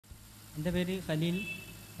എൻ്റെ പേര് ഖലീൽ,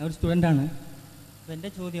 ഞാൻ ഒരു സ്റ്റുഡൻ്റാണ്. അപ്പോൾ എൻ്റെ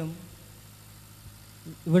ചോദ്യം,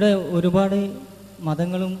 ഇവിടെ ഒരുപാട്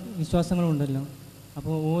മതങ്ങളും വിശ്വാസങ്ങളും ഉണ്ടല്ലോ.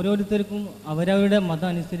 അപ്പോൾ ഓരോരുത്തർക്കും അവരവരുടെ മതം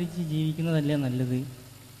അനുസരിച്ച് ജീവിക്കുന്നതല്ലേ നല്ലത്?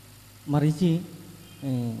 മറിച്ച്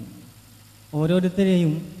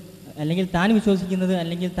ഓരോരുത്തരെയും അല്ലെങ്കിൽ താൻ വിശ്വസിക്കുന്നത്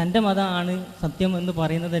അല്ലെങ്കിൽ തൻ്റെ മതമാണ് സത്യം എന്ന്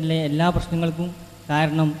പറയുന്നതല്ലേ എല്ലാ പ്രശ്നങ്ങൾക്കും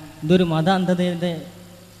കാരണം? ഇതൊരു മത അന്ധതയുടെ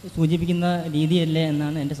സൂചിപ്പിക്കുന്ന രീതിയല്ലേ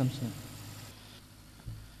എന്നാണ് എൻ്റെ സംശയം.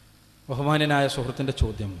 ബഹുമാന്യനായ സുഹൃത്തിൻ്റെ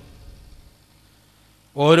ചോദ്യം,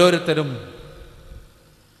 ഓരോരുത്തരും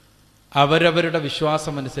അവരവരുടെ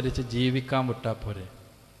വിശ്വാസമനുസരിച്ച് ജീവിക്കാൻ വിട്ടാൽ പോരെ?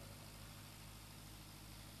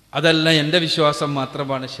 അതല്ല എൻ്റെ വിശ്വാസം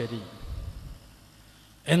മാത്രമാണ് ശരി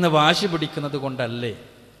എന്ന് വാശി പിടിക്കുന്നത് കൊണ്ടല്ലേ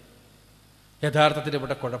യഥാർത്ഥത്തിൽ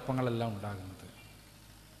ഇവിടെ കുഴപ്പങ്ങളെല്ലാം ഉണ്ടാകുന്നത്?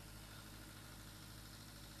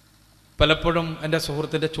 പലപ്പോഴും എൻ്റെ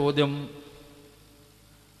സുഹൃത്തിൻ്റെ ചോദ്യം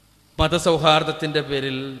മതസൗഹാർദ്ദത്തിൻ്റെ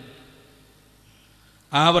പേരിൽ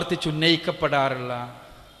ആവർത്തിച്ചുന്നയിക്കപ്പെടാറുള്ള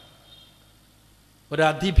ഒരു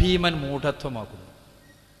അതിഭീമൻ മൂഢത്വമാകുന്നു.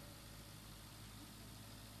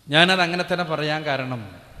 ഞാനത് അങ്ങനെ തന്നെ പറയാൻ കാരണം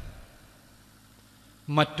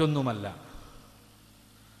മറ്റൊന്നുമല്ല,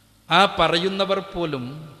 ആ പറയുന്നവർ പോലും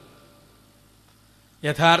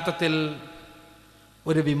യഥാർത്ഥത്തിൽ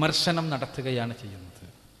ഒരു വിമർശനം നടത്തുകയാണ് ചെയ്യുന്നത്.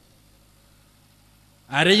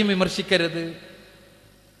 ആരെയും വിമർശിക്കരുത്,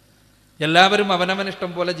 എല്ലാവരും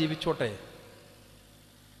അവനവനിഷ്ടം പോലെ ജീവിച്ചോട്ടെ,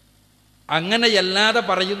 അങ്ങനെയല്ലാതെ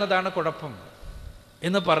പറയുന്നതാണ് കുഴപ്പം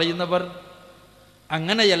എന്ന് പറയുന്നവർ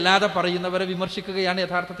അങ്ങനെയല്ലാതെ പറയുന്നവരെ വിമർശിക്കുകയാണ്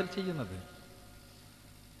യഥാർത്ഥത്തിൽ ചെയ്യുന്നത്.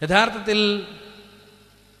 യഥാർത്ഥത്തിൽ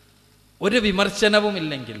ഒരു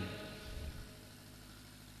വിമർശനവുമില്ലെങ്കിൽ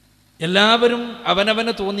എല്ലാവരും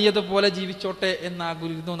അവനവന് തോന്നിയതുപോലെ ജീവിച്ചോട്ടെ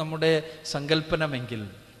എന്നാകുന്നു നമ്മുടെ സങ്കല്പനമെങ്കിൽ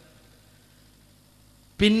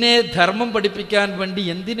പിന്നെ ധർമ്മം പഠിപ്പിക്കാൻ വേണ്ടി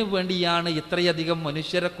എന്തിനു വേണ്ടിയാണ് ഇത്രയധികം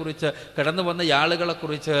മനുഷ്യരെക്കുറിച്ച്, കടന്നു വന്ന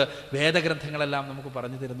ആളുകളെക്കുറിച്ച് വേദഗ്രന്ഥങ്ങളെല്ലാം നമുക്ക്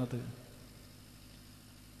പറഞ്ഞു തരുന്നത്?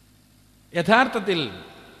 യഥാർത്ഥത്തിൽ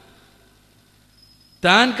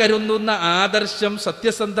താൻ കരുതുന്ന ആദർശം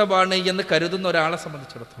സത്യസന്ധമാണ് എന്ന് കരുതുന്ന ഒരാളെ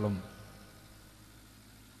സംബന്ധിച്ചിടത്തോളം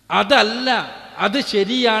അതല്ല, അത്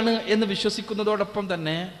ശരിയാണ് എന്ന് വിശ്വസിക്കുന്നതോടൊപ്പം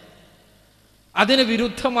തന്നെ അതിന്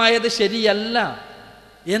വിരുദ്ധമായത് ശരിയല്ല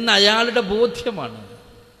എന്ന് അയാളുടെ ബോധ്യമാണ്.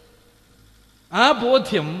 ആ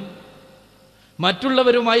ബോധ്യം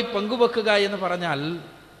മറ്റുള്ളവരുമായി പങ്കുവെക്കുക എന്ന് പറഞ്ഞാൽ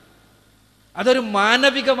അതൊരു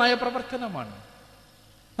മാനവികമായ പ്രവർത്തനമാണ്.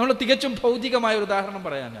 നമ്മൾ തികച്ചും ഭൗതികമായ ഒരു ഉദാഹരണം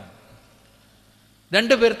പറയാനാണ്.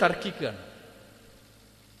 രണ്ടുപേർ തർക്കിക്കുകയാണ്.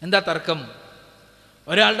 എന്താ തർക്കം?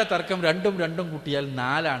 ഒരാളുടെ തർക്കം രണ്ടും രണ്ടും കൂട്ടിയാൽ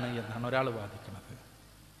 4 എന്നാണ് ഒരാൾ വാദിക്കുന്നത്.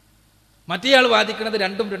 മറ്റേയാൾ വാദിക്കുന്നത്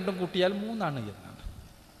രണ്ടും രണ്ടും കൂട്ടിയാൽ 3 എന്നാണ്.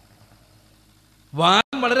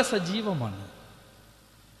 വാദം വളരെ സജീവമാണ്.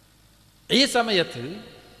 ഈ സമയത്ത്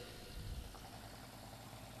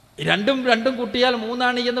രണ്ടും രണ്ടും കൂട്ടിയാൽ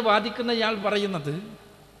 3 എന്ന് വാദിക്കുന്ന ഇയാൾ പറയുന്നത്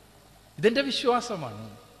ഇതെൻ്റെ വിശ്വാസമാണ്,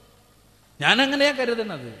 ഞാൻ അങ്ങനെയാ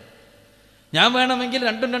കരുതുന്നത്, ഞാൻ വേണമെങ്കിൽ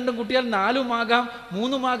രണ്ടും രണ്ടും കൂട്ടിയാൽ 4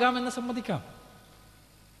 3 എന്ന് സമ്മതിക്കാം.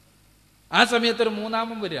 ആ സമയത്തൊരു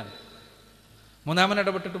മൂന്നാമൻ വരികയാണ്. മൂന്നാമൻ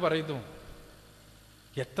ഇടപെട്ടിട്ട് പറയുന്നു,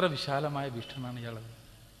 എത്ര വിശാലമായ വീക്ഷണമാണ് ഇയാളത്.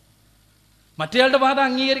 മറ്റേയാളുടെ വാദം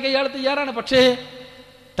അംഗീകരിക്കാൻ ഇയാൾ തയ്യാറാണ്. പക്ഷേ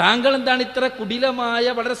താങ്കൾ എന്താണ് ഇത്ര കുടിലമായ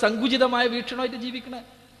വളരെ സങ്കുചിതമായ വീക്ഷണമായിട്ട് ജീവിക്കണേ?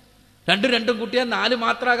 രണ്ടും രണ്ടും കൂട്ടിയാൽ 4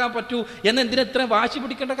 മാത്രമാകാൻ പറ്റൂ എന്ന് എന്തിനാ ഇത്ര വാശി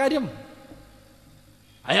പിടിക്കേണ്ട കാര്യം?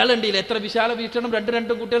 അയാളുണ്ടില്ലേ എത്ര വിശാല വീക്ഷണം, രണ്ടും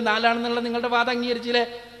രണ്ടും കൂട്ടിയാൽ 4 നിങ്ങളുടെ വാദം അംഗീകരിച്ചില്ലേ?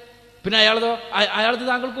 പിന്നെ അയാളത്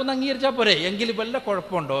താങ്കൾക്കൊന്ന് അംഗീകരിച്ചാൽ പോരെ? എങ്കിലും വല്ല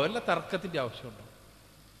കുഴപ്പമുണ്ടോ? വല്ല തർക്കത്തിന്റെ ആവശ്യമുണ്ടോ?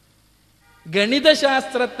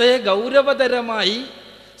 ഗണിതശാസ്ത്രത്തെ ഗൗരവതരമായി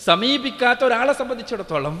സമീപിക്കാത്ത ഒരാളെ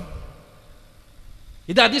സംബന്ധിച്ചിടത്തോളം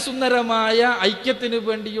ഇത് അതിസുന്ദരമായ ഐക്യത്തിന്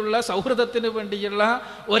വേണ്ടിയുള്ള, സൗഹൃദത്തിന് വേണ്ടിയുള്ള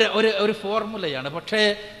ഒരു ഫോർമുലയാണ്. പക്ഷേ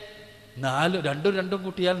രണ്ടും രണ്ടും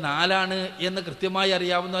കൂട്ടിയാൽ 4 എന്ന് കൃത്യമായി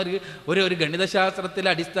അറിയാവുന്ന ഒരു ഗണിതശാസ്ത്രത്തിലെ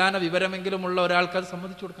അടിസ്ഥാന വിവരമെങ്കിലുമുള്ള ഒരാൾക്ക് അത്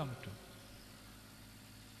സമ്മതിച്ചു കൊടുക്കാൻ പറ്റും.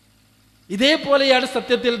 ഇതേപോലെയാണ്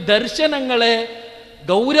സത്യത്തിൽ ദർശനങ്ങളെ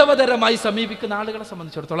ഗൗരവതരമായി സമീപിക്കുന്ന ആളുകളെ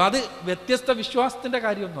സംബന്ധിച്ചിടത്തോളം. അത് വ്യത്യസ്ത വിശ്വാസത്തിന്റെ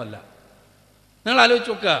കാര്യമൊന്നുമല്ല. നിങ്ങൾ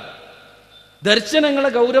ആലോചിച്ച് നോക്കുക, ദർശനങ്ങളെ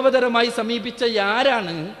ഗൗരവതരമായി സമീപിച്ച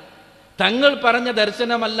ആരാണ് തങ്ങൾ പറഞ്ഞ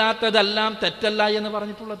ദർശനമല്ലാത്തതെല്ലാം തെറ്റല്ല എന്ന്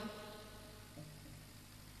പറഞ്ഞിട്ടുള്ളത്?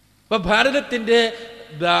 ഇപ്പൊ ഭാരതത്തിന്റെ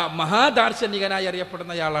മഹാദാർശനികനായി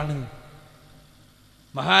അറിയപ്പെടുന്നയാളാണ്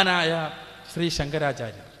മഹാനായ ശ്രീ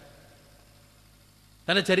ശങ്കരാചാര്യർ.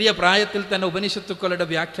 തന്റെ ചെറിയ പ്രായത്തിൽ തന്നെ ഉപനിഷത്തുക്കളുടെ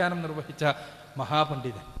വ്യാഖ്യാനം നിർവഹിച്ച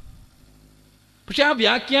മഹാപണ്ഡിതൻ. പക്ഷെ ആ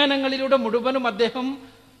വ്യാഖ്യാനങ്ങളിലൂടെ മുഴുവനും അദ്ദേഹം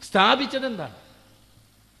സ്ഥാപിച്ചത് എന്താണ്?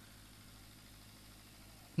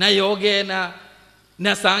 ന യോഗേന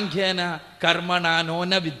ന സാഖ്യേന കർമ്മണ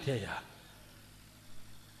നോന വിദ്യയ.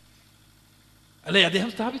 അല്ലേ? അദ്ദേഹം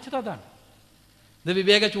സ്ഥാപിച്ചത് അതാണ്. ഇത്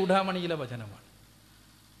വിവേക ചൂടാമണിയിലെ വചനമാണ്.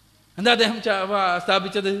 എന്താ അദ്ദേഹം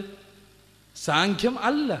സ്ഥാപിച്ചത്? സാഖ്യം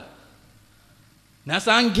അല്ല.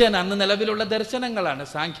 സാഖ്യന അന്ന് നിലവിലുള്ള ദർശനങ്ങളാണ്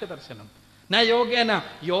സാഖ്യ ദർശനം. യോഗേന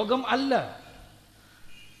യോഗം അല്ല.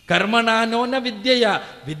 കർമ്മണാനോന വിദ്യയ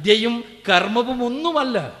വിദ്യയും കർമ്മവും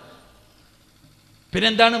ഒന്നുമല്ല.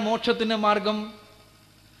 പിന്നെന്താണ് മോക്ഷത്തിന് മാർഗം?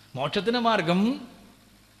 മോക്ഷത്തിന് മാർഗം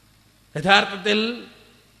യഥാർത്ഥത്തിൽ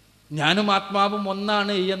ഞാനും ആത്മാവും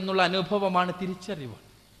ഒന്നാണ് എന്നുള്ള അനുഭവമാണ്, തിരിച്ചറിവ്.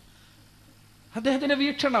 അദ്ദേഹത്തിൻ്റെ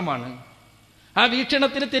വീക്ഷണമാണ്. ആ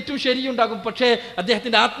വീക്ഷണത്തിന് തെറ്റും ശരിയുണ്ടാകും. പക്ഷേ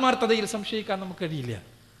അദ്ദേഹത്തിൻ്റെ ആത്മാർത്ഥതയിൽ സംശയിക്കാൻ നമുക്ക് കഴിയില്ല.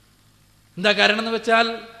 എന്താ കാരണം എന്ന് വെച്ചാൽ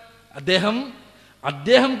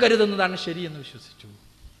അദ്ദേഹം കരുതുന്നതാണ് ശരിയെന്ന് വിശ്വസിച്ചു.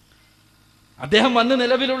 അദ്ദേഹം അന്ന്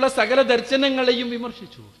നിലവിലുള്ള സകല ദർശനങ്ങളെയും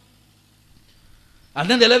വിമർശിച്ചു.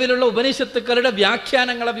 അന്ന് നിലവിലുള്ള ഉപനിഷത്തുക്കളുടെ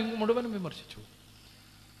വ്യാഖ്യാനങ്ങളെ മുഴുവനും വിമർശിച്ചു.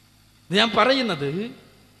 ഞാൻ പറയുന്നത്,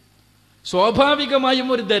 സ്വാഭാവികമായും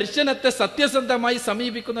ഒരു ദർശനത്തെ സത്യസന്ധമായി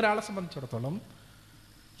സമീപിക്കുന്ന ഒരാളെ സംബന്ധിച്ചിടത്തോളം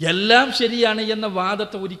എല്ലാം ശരിയാണ് എന്ന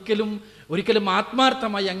വാദത്തെ ഒരിക്കലും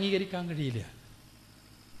ആത്മാർത്ഥമായി അംഗീകരിക്കാൻ കഴിയില്ല.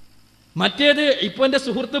 മറ്റേത് ഇപ്പോൾ എൻ്റെ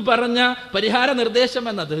സുഹൃത്ത് പറഞ്ഞ പരിഹാര നിർദ്ദേശം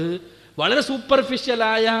എന്നത് വളരെ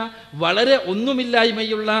സൂപ്പർഫിഷ്യലായ, വളരെ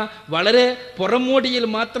ഒന്നുമില്ലായ്മയുള്ള, വളരെ പുറമോടിയിൽ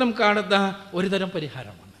മാത്രം കാണുന്ന ഒരുതരം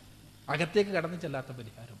പരിഹാരമാണ്. അകത്തേക്ക് കടന്നു ചെല്ലാത്ത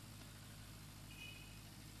പരിഹാരം.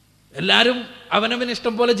 എല്ലാവരും അവനവന്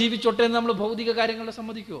ഇഷ്ടം പോലെ ജീവിച്ചോട്ടെ എന്ന് നമ്മൾ ഭൗതിക കാര്യങ്ങളെ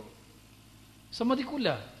സമ്മതിക്കുമോ? സമ്മതിക്കൂല.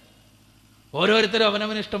 ഓരോരുത്തരും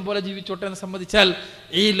അവനവന് ഇഷ്ടം പോലെ ജീവിച്ചോട്ടെ എന്ന് സമ്മതിച്ചാൽ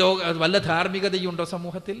ഈ വല്ല ധാർമ്മികതയുണ്ടോ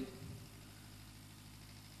സമൂഹത്തിൽ?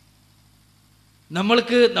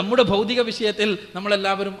 നമ്മൾക്ക് നമ്മുടെ ഭൗതിക വിഷയത്തിൽ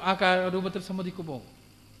നമ്മളെല്ലാവരും ആ രൂപത്തിൽ സമ്മതിക്കുമോ?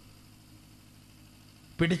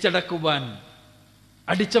 പിടിച്ചടക്കുവാൻ,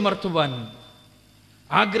 അടിച്ചമർത്തുവാൻ,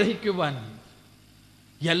 ആഗ്രഹിക്കുവാൻ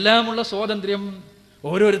എല്ലാമുള്ള സ്വാതന്ത്ര്യം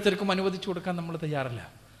ഓരോരുത്തർക്കും അനുവദിച്ചു കൊടുക്കാൻ നമ്മൾ തയ്യാറല്ല.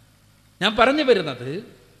 ഞാൻ പറഞ്ഞു വരുന്നത്,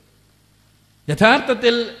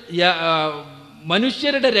 യഥാർത്ഥത്തിൽ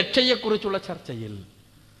മനുഷ്യരുടെ രക്ഷയെക്കുറിച്ചുള്ള ചർച്ചയിൽ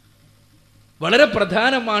വളരെ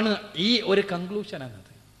പ്രധാനമാണ് ഈ ഒരു കൺക്ലൂഷൻ എന്നത്.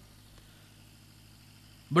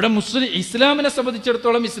 ഇവിടെ ഇസ്ലാമിനെ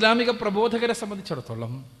സംബന്ധിച്ചിടത്തോളം, ഇസ്ലാമിക പ്രബോധകരെ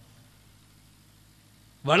സംബന്ധിച്ചിടത്തോളം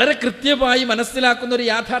വളരെ കൃത്യമായി മനസ്സിലാക്കുന്ന ഒരു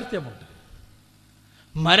യാഥാർത്ഥ്യമുണ്ട്.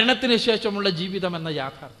 മരണത്തിന് ശേഷമുള്ള ജീവിതം എന്ന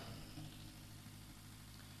യാഥാർത്ഥ്യം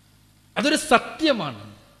അതൊരു സത്യമാണ്.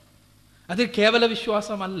 അത് കേവല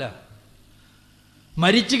വിശ്വാസമല്ല.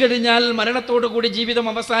 മരിച്ചു കഴിഞ്ഞാൽ മരണത്തോടുകൂടി ജീവിതം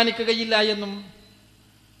അവസാനിക്കുകയില്ല എന്നും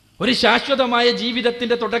ഒരു ശാശ്വതമായ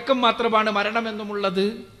ജീവിതത്തിൻ്റെ തുടക്കം മാത്രമാണ് മരണമെന്നുമുള്ളത്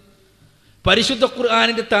പരിശുദ്ധ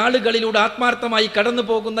ഖുർആനിന്റെ താളുകളിലൂടെ ആത്മാർത്ഥമായി കടന്നു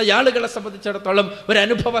പോകുന്ന ആളുകളെ സംബന്ധിച്ചിടത്തോളം ഒരു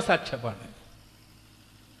അനുഭവ സാക്ഷ്യമാണ്.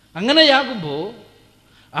 അങ്ങനെയാകുമ്പോൾ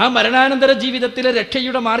ആ മരണാനന്തര ജീവിതത്തിലെ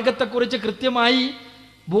രക്ഷയുടെ മാർഗത്തെക്കുറിച്ച് കൃത്യമായി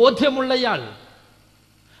ബോധ്യമുള്ളയാൾ,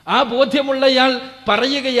 ആ ബോധ്യമുള്ളയാൾ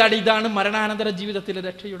പറയുകയാണ്, ഇതാണ് മരണാനന്തര ജീവിതത്തിലെ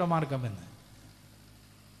രക്ഷയുടെ മാർഗമെന്ന്.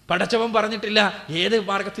 പടച്ചവൻ പറഞ്ഞിട്ടില്ല ഏത്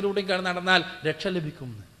മാർഗത്തിലൂടെയും നടന്നാൽ രക്ഷ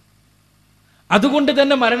ലഭിക്കുമെന്ന്. അതുകൊണ്ട്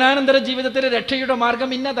തന്നെ മരണാനന്തര ജീവിതത്തിലെ രക്ഷയുടെ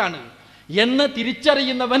മാർഗം ഇന്നതാണ് എന്ന്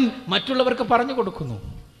തിരിച്ചറിയുന്നവൻ മറ്റുള്ളവർക്ക് പറഞ്ഞു കൊടുക്കുന്നു.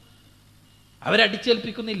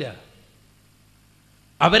 അവരടിച്ചേൽപ്പിക്കുന്നില്ല.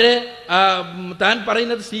 അവരെ താൻ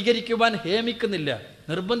പറയുന്നത് സ്വീകരിക്കുവാൻ ഹേമിക്കുന്നില്ല,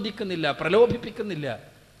 നിർബന്ധിക്കുന്നില്ല, പ്രലോഭിപ്പിക്കുന്നില്ല.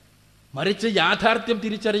 മറിച്ച് യാഥാർത്ഥ്യം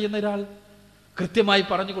തിരിച്ചറിയുന്ന ഒരാൾ കൃത്യമായി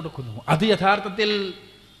പറഞ്ഞു കൊടുക്കുന്നു. അത് യഥാർത്ഥത്തിൽ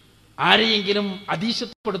ആരെയെങ്കിലും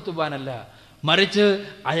അധീശപ്പെടുത്തുവാനല്ല, മറിച്ച്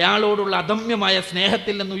അയാളോടുള്ള അദമ്യമായ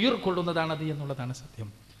സ്നേഹത്തിൽ നിന്ന് ഉയർക്കൊള്ളുന്നതാണ് അത് എന്നുള്ളതാണ് സത്യം.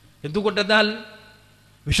 എന്തുകൊണ്ടെന്നാൽ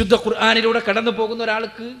വിശുദ്ധ ഖുർആനിലൂടെ കടന്നു പോകുന്ന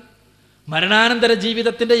ഒരാൾക്ക് മരണാനന്തര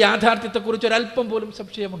ജീവിതത്തിൻ്റെ യാഥാർത്ഥ്യത്തെക്കുറിച്ച് ഒരല്പം പോലും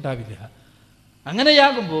സംശയമുണ്ടാവില്ല.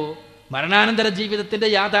 അങ്ങനെയാകുമ്പോൾ മരണാനന്തര ജീവിതത്തിൻ്റെ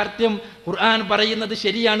യാഥാർത്ഥ്യം ഖുർആൻ പറയുന്നത്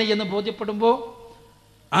ശരിയാണ് എന്ന് ബോധ്യപ്പെടുമ്പോൾ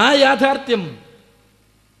ആ യാഥാർത്ഥ്യം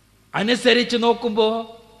അനുസരിച്ച് നോക്കുമ്പോൾ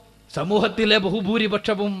സമൂഹത്തിലെ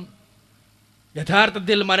ബഹുഭൂരിപക്ഷവും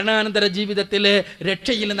യഥാർത്ഥത്തിൽ മരണാനന്തര ജീവിതത്തിലെ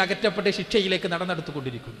രക്ഷയിൽ നിന്ന് അകറ്റപ്പെട്ട ശിക്ഷയിലേക്ക്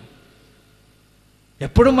നടന്നെടുത്തുകൊണ്ടിരിക്കുന്നു.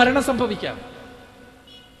 എപ്പോഴും മരണം സംഭവിക്കാം.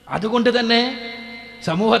 അതുകൊണ്ട് തന്നെ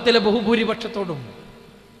സമൂഹത്തിലെ ബഹുഭൂരിപക്ഷത്തോടും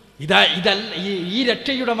ഈ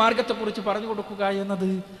രക്ഷയുടെ മാർഗത്തെക്കുറിച്ച് പറഞ്ഞു കൊടുക്കുക എന്നത്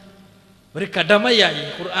ഒരു കടമയായി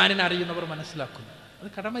ഖുർആനിനെ അറിയുന്നവർ മനസ്സിലാക്കുന്നു. അത്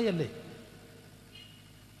കടമയല്ലേ?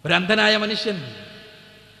 ഒരു അന്ധനായ മനുഷ്യൻ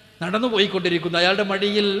നടന്നു പോയിക്കൊണ്ടിരിക്കുന്നു. അയാളുടെ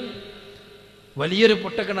മടിയിൽ വലിയൊരു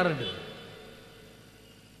പൊട്ടക്കിണറുണ്ട്.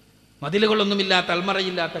 മതിലുകളൊന്നുമില്ലാത്ത,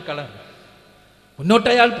 അൽമറയില്ലാത്ത കിണർ. മുന്നോട്ട്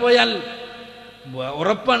അയാൾ പോയാൽ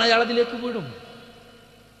ഉറപ്പാണ് അയാൾ അതിലേക്ക് വീഴും.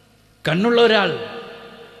 കണ്ണുള്ള ഒരാൾ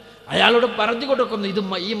അയാളോട് പറഞ്ഞു കൊടുക്കുന്നു,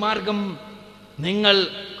 ഈ മാർഗം നിങ്ങൾ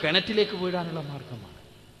കിണറ്റിലേക്ക് വീഴാനുള്ള മാർഗമാണ്.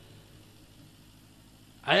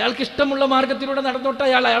 അയാൾക്ക് ഇഷ്ടമുള്ള മാർഗത്തിലൂടെ നടന്നോട്ട്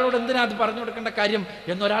അയാളോട് എന്തിനാ അത് പറഞ്ഞു കൊടുക്കേണ്ട കാര്യം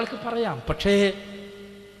എന്നൊരാൾക്ക് പറയാം. പക്ഷേ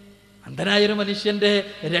അന്ധനായൊരു മനുഷ്യൻ്റെ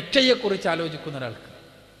രക്ഷയെക്കുറിച്ച് ആലോചിക്കുന്ന ഒരാൾക്ക്,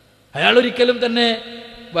 അയാൾ ഒരിക്കലും തന്നെ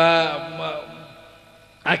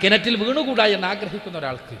ആ കിണറ്റിൽ വീണുകൂടാ എന്ന് ആഗ്രഹിക്കുന്ന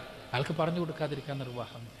ഒരാൾക്ക് അയാൾക്ക് പറഞ്ഞു കൊടുക്കാതിരിക്കാൻ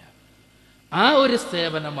നിർവാഹമില്ല. ആ ഒരു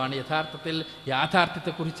സേവനമാണ് യഥാർത്ഥത്തിൽ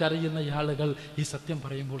യാഥാർത്ഥ്യത്തെക്കുറിച്ച് അറിയുന്ന ആളുകൾ ഈ സത്യം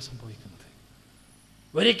പറയുമ്പോൾ സംഭവിക്കുന്നത്.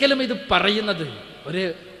 ഒരിക്കലും ഇത് പറയുന്നത്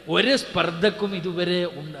ഒരു സ്പർദ്ധക്കും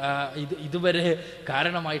ഇതുവരെ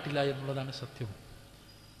കാരണമായിട്ടില്ല എന്നുള്ളതാണ് സത്യം.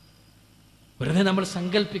 വെറുതെ നമ്മൾ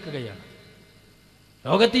സങ്കല്പിക്കുകയാണ്.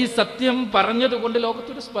 ലോകത്ത് ഈ സത്യം പറഞ്ഞതുകൊണ്ട്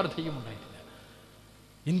ലോകത്തൊരു സ്പർദ്ധയും ഉണ്ടായിട്ടില്ല.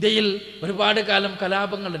 ഇന്ത്യയിൽ ഒരുപാട് കാലം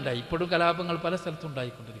കലാപങ്ങളുണ്ടായി. ഇപ്പോഴും കലാപങ്ങൾ പല സ്ഥലത്തും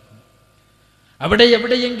ഉണ്ടായിക്കൊണ്ടിരിക്കുന്നു. അവിടെ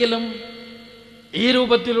എവിടെയെങ്കിലും ഈ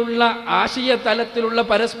രൂപത്തിലുള്ള ആശയ തലത്തിലുള്ള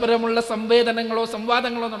പരസ്പരമുള്ള സംവേദനങ്ങളോ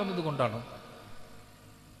സംവാദങ്ങളോ നടന്നതുകൊണ്ടാണോ?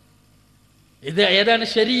 ഇത് ഏതാണ്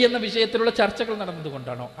ശരി എന്ന വിഷയത്തിലുള്ള ചർച്ചകൾ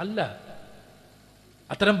നടന്നതുകൊണ്ടാണോ? അല്ല.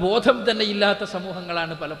 അത്തരം ബോധം തന്നെ ഇല്ലാത്ത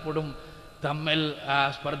സമൂഹങ്ങളാണ് പലപ്പോഴും തമ്മിൽ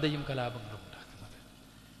സ്പർദ്ധയും കലാപങ്ങളും ഉണ്ടാക്കുന്നത്.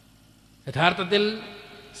 യഥാർത്ഥത്തിൽ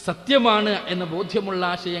സത്യമാണ് എന്ന ബോധ്യമുള്ള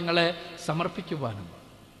ആശയങ്ങളെ സമർപ്പിക്കുവാനും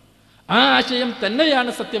ആ ആശയം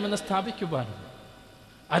തന്നെയാണ് സത്യമെന്ന് സ്ഥാപിക്കുവാനും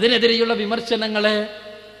അതിനെതിരെയുള്ള വിമർശനങ്ങളെ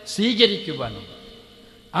സ്വീകരിക്കുവാനും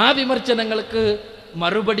ആ വിമർശനങ്ങൾക്ക്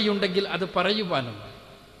മറുപടിയുണ്ടെങ്കിൽ അത് പറയുവാനും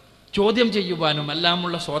ചോദ്യം ചെയ്യുവാനും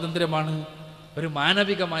എല്ലാമുള്ള സ്വാതന്ത്ര്യമാണ് ഒരു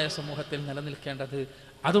മാനവികമായ സമൂഹത്തിൽ നിലനിൽക്കേണ്ടത്.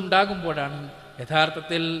 അതുണ്ടാകുമ്പോഴാണ്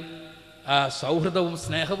യഥാർത്ഥത്തിൽ സൗഹൃദവും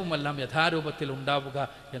സ്നേഹവുമെല്ലാം യഥാരൂപത്തിൽ ഉണ്ടാവുക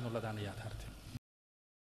എന്നുള്ളതാണ് യാഥാർത്ഥ്യം.